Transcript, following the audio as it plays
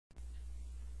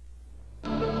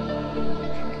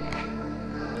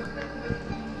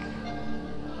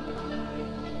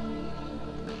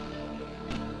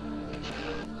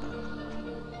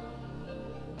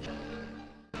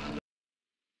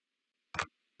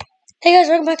Hey guys,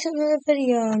 welcome back to another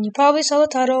video, and you probably saw the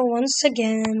title once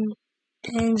again,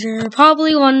 and you're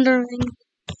probably wondering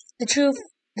the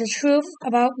truth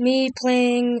about me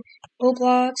playing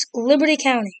Roblox Liberty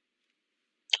County.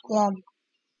 Well,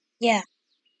 yeah,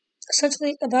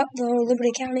 essentially about the whole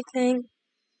Liberty County thing.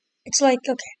 It's like,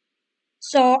 okay,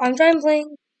 so I'm trying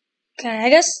playing, okay, I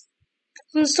guess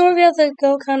from the story we have to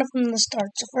go kind of from the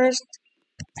start. So first,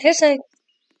 I guess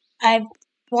I've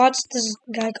watched this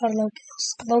guy called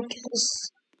Locus.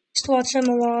 Used to watch him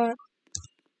a lot.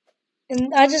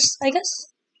 And I guess,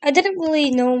 I didn't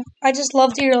really know. I just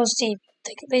loved Hero Steve,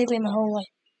 basically my whole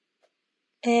life.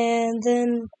 And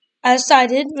then I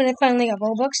decided when I finally got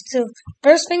Robux, the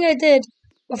first thing I did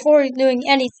before doing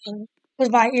anything was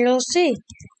buy Hero C.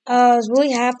 I was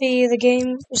really happy. The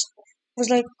game was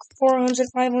like 400,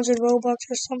 500 Robux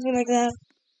or something like that.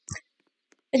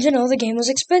 And the game was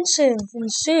expensive. And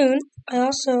soon I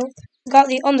also got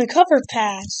the undercover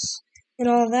pass and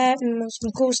all that and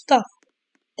some cool stuff.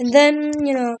 And then,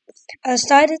 I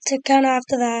decided to kind of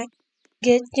after that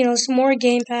get, some more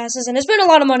game passes. And I spent a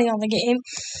lot of money on the game.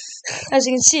 As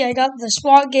you can see, I got the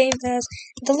SWAT game pass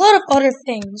and a lot of other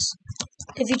things.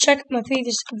 If you check my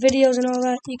previous videos and all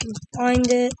that, you can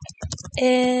find it.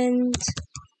 And,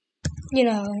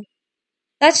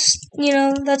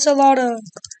 that's a lot of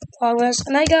progress.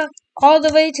 And I got all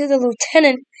the way to the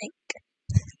lieutenant rank.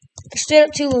 Straight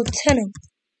up to lieutenant.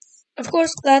 Of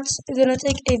course, that's gonna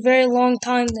take a very long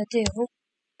time to do.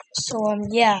 So,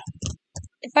 yeah.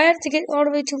 If I have to get all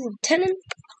the way to lieutenant,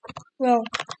 well,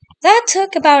 that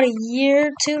took about a year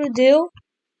or two to do.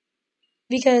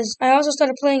 Because I also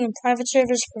started playing in private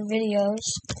servers for videos.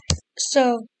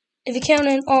 So, if you count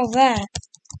in all that,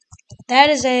 that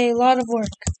is a lot of work.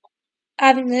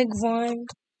 Having to grind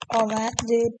all that,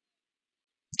 dude.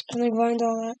 Having to grind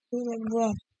all that,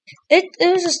 blah. It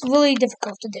was just really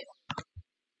difficult to do.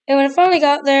 And when I finally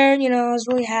got there, I was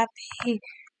really happy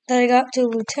that I got to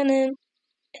lieutenant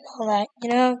and all that,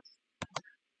 I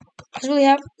was really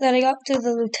happy that I got to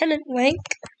the lieutenant rank,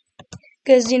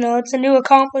 because, it's a new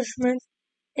accomplishment.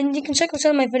 And you can check out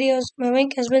some of my videos. My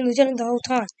rank has been lieutenant the whole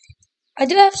time. I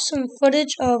do have some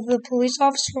footage of the police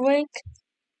officer rank,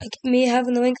 like me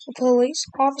having the rank of police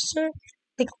officer,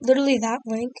 like literally that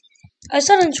rank. I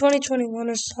started in 2021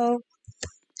 or so,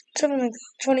 something like that.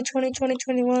 2020,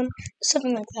 2021,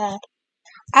 something like that.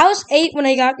 I was 8 when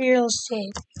I got Hero C,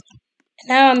 and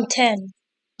now I'm 10.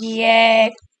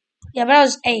 Yay. Yeah, but I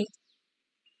was 8.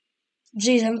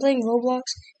 Jeez, I'm playing Roblox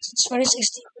since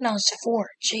 2016. No, it's 4.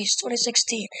 Jeez,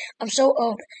 2016. I'm so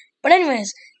old. But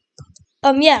anyways,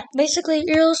 yeah, basically,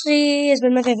 Hero C has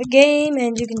been my favorite game,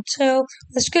 and you can tell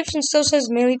the description still says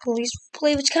mainly police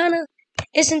play, which kind of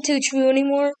isn't too true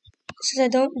anymore, since I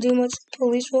don't do much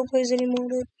police roleplays anymore,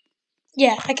 dude.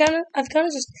 Yeah, I've kind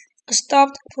of just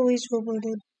stopped police roleplay,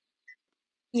 dude.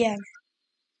 Yeah,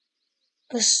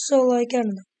 man. So, like, I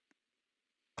don't know.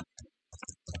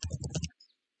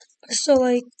 So,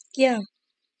 like, yeah.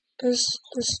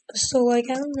 So, like,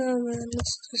 I don't know, man.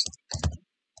 It's just...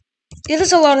 Yeah,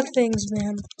 there's a lot of things,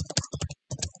 man.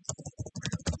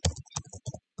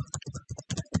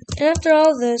 And after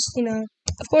all this,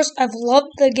 of course, I've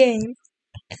loved the game.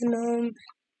 And,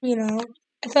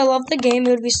 if I loved the game, it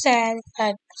would be sad if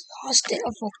I lost it.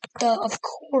 Of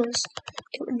course,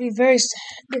 it would be very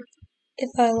sad if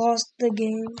I lost the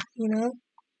game,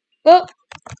 Well,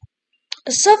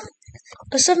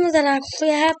 something that actually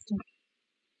happened.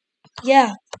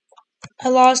 Yeah, I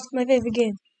lost my favorite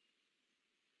game.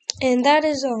 And that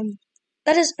is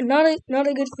not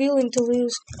a good feeling to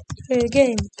lose your favorite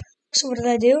game. So what did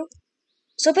I do?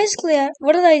 So basically,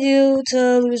 what did I do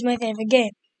to lose my favorite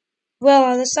game? Well,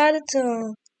 I decided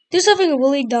to do something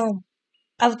really dumb.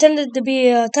 I pretended to be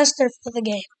a tester for the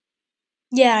game.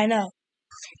 Yeah, I know.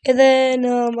 And then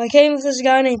I came with this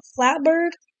guy named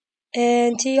Flatbird,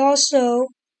 and he also,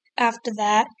 after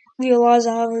that, realized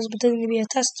I was pretending to be a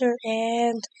tester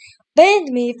and banned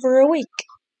me for a week.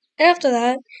 After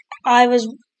that, I was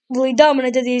really dumb and I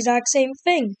did the exact same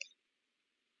thing.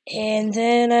 And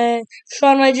then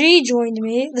Sean My G joined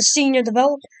me, the senior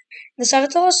developer,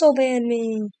 decided to also ban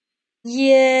me.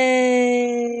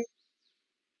 Yay!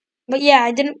 But yeah,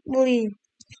 I don't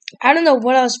know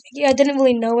what I was thinking. I didn't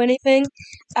really know anything.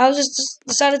 I was just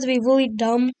decided to be really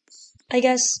dumb, I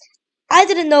guess. I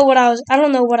don't know what I was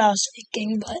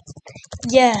thinking, but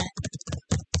yeah.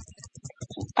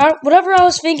 Whatever I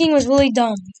was thinking was really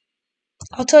dumb.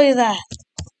 I'll tell you that.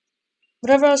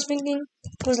 Whatever I was thinking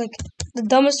was like the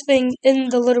dumbest thing in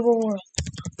the literal world.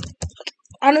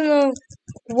 I don't know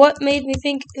what made me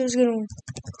think it was gonna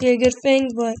be a good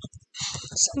thing, but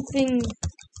something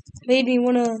made me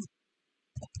wanna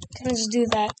kind of just do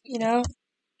that, you know?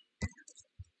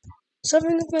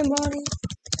 Something with my body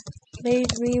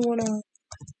made me want to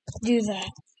do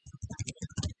that.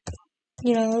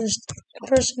 You know, just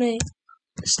impersonate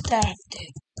the staff,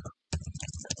 dude.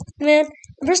 Man,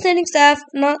 impersonating staff,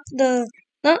 not the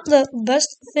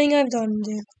best thing I've done,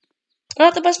 dude.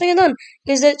 Not the best thing I've done,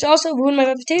 because it's also ruined my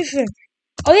reputation.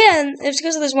 Oh yeah, and it's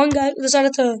because of this one guy who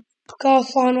decided to go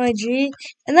off on my G,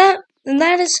 and that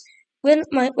is when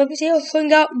my reputation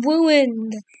got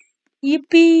ruined.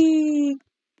 Yippee!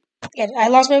 Yeah, I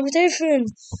lost my reputation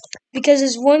because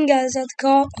this one guy decided to go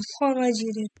off on my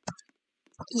G, dude.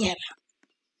 Yeah,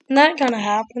 and that kind of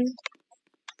happened.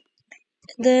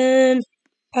 And then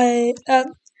I've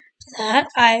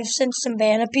sent some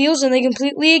ban appeals, and they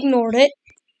completely ignored it.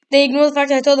 They ignored the fact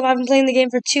that I told them I've been playing the game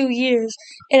for 2 years,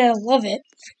 and I love it.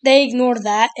 They ignored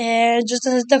that, and just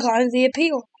declined the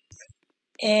appeal.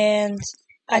 And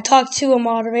I talked to a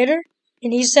moderator,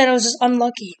 and he said I was just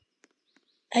unlucky.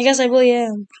 I guess I really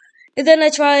am. And then I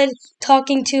tried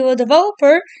talking to a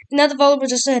developer, and that developer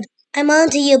just said, "I'm on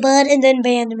to you, bud," and then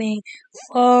banned me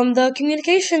from the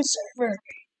communication server.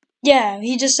 Yeah,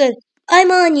 he just said,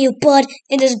 "I'm on you, bud,"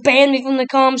 and just banned me from the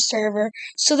comm server.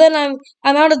 So then I'm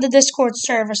out of the Discord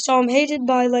server, so I'm hated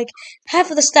by like half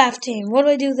of the staff team. What do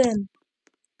I do then?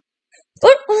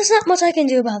 Well, there's not much I can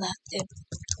do about that, dude.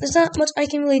 There's not much I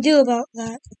can really do about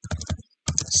that.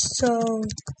 So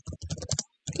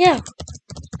yeah,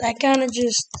 I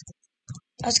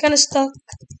was kind of stuck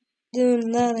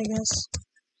doing that, I guess.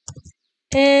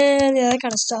 And yeah, that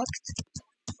kind of sucked.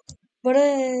 But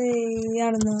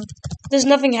I don't know. There's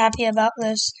nothing happy about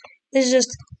this. There's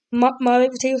just my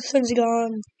reputation's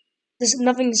gone. There's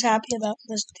nothing's happy about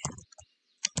this dude.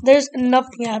 There's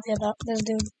nothing happy about this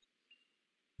dude.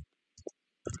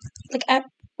 I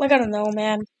don't know,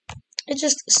 man. It's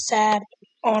just sad,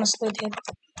 honestly, dude.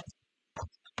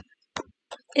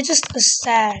 It's just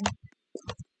sad.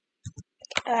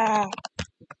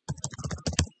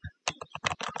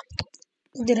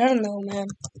 Dude, I don't know, man.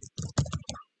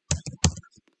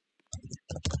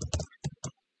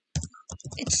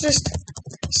 It's just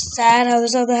sad how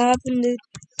this other happened, dude.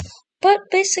 But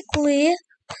basically,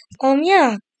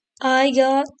 yeah, I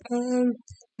got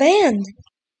banned.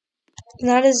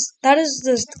 That's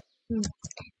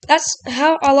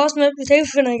how I lost my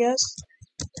reputation, I guess.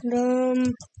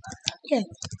 And yeah,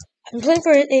 I've been playing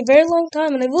for a very long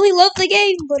time, and I really love the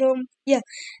game. But yeah,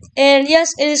 and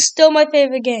yes, it is still my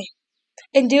favorite game.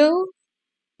 And do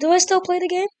I still play the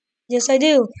game? Yes, I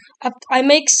do. I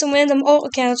make some random alt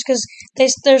accounts because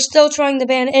they're still trying to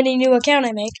ban any new account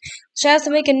I make. So I have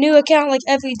to make a new account like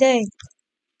every day.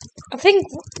 I think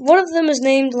one of them is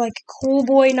named like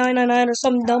Coolboy999 or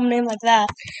some dumb name like that.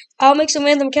 I'll make some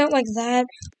random account like that,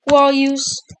 or I'll use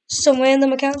some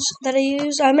random accounts that I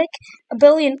use. I make a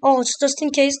billion alts just in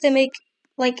case they make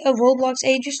like a Roblox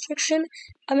age restriction.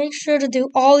 I make sure to do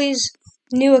all these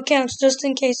new accounts just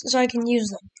in case so I can use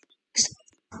them. Because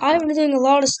I've been doing a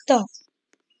lot of stuff.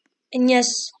 And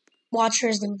yes, Watcher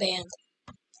has been banned.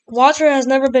 Watcher has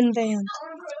never been banned.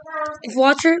 If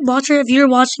Watcher, if you're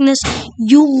watching this,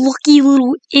 you lucky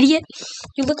little idiot.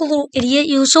 You look a little idiot.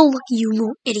 You're so lucky, you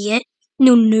little idiot.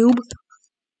 No noob.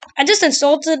 I just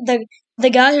insulted the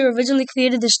guy who originally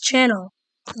created this channel.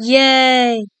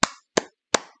 Yay.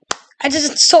 I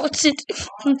just insulted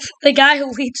the guy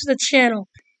who leads the channel.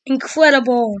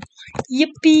 Incredible.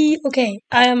 Yippee. Okay,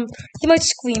 he might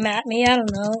scream at me, I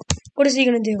don't know. What is he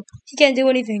gonna do? He can't do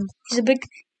anything. He's a big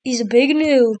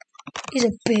noob. He's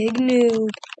a big noob.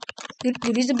 Dude,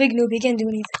 he's a big noob. He can't do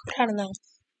anything. I don't know.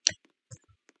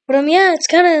 But yeah, it's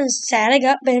kind of sad I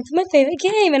got banned from my favorite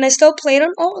game, and I still play it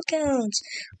on all accounts.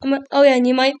 Oh yeah, and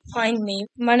you might find me.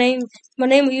 My name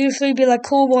will usually be like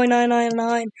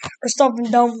Coolboy999 or something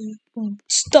dumb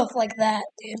stuff like that,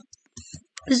 dude.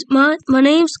 My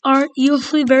names are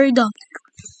usually very dumb.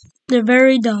 They're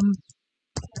very dumb.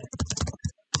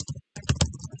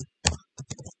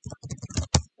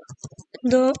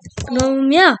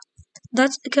 Yeah,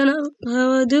 that's kind of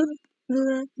how I do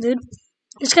that, dude.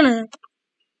 It's kind of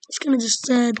just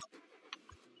sad.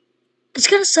 It's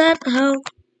kind of sad how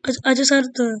I just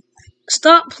had to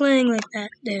stop playing like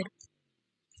that, dude.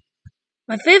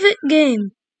 My favorite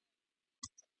game,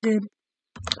 dude.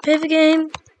 Favorite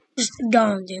game, just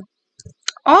gone, dude.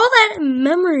 All those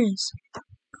memories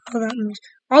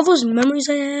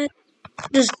I had,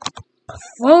 just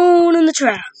thrown in the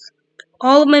trash.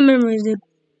 All of my memories, dude,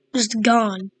 just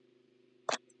gone.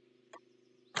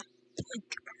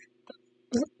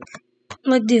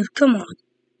 Like, dude, come on.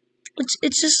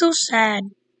 It's just so sad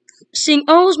seeing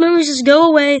all those memories just go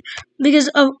away because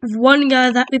of one guy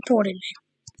that reported me.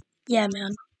 Yeah,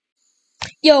 man.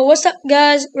 Yo, what's up,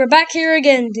 guys? We're back here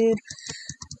again, dude.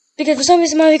 Because for some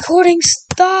reason my recording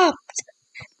stopped.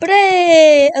 But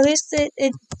hey, at least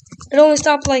it only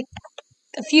stopped like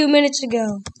a few minutes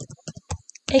ago.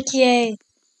 AKA,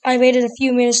 I waited a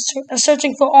few minutes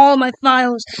searching for all my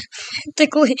files,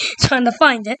 frantically trying to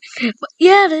find it. But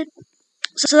yeah, dude.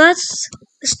 So that's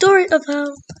the story of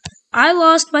how I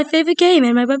lost my favorite game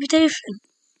and my reputation.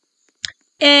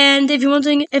 And if you're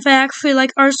wondering if I actually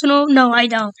like Arsenal, no, I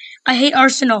don't. I hate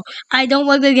Arsenal. I don't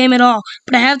like the game at all.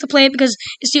 But I have to play it because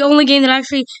it's the only game that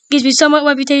actually gives me somewhat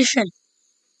reputation.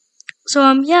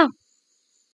 So, yeah.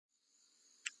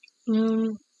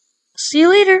 See you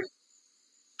later.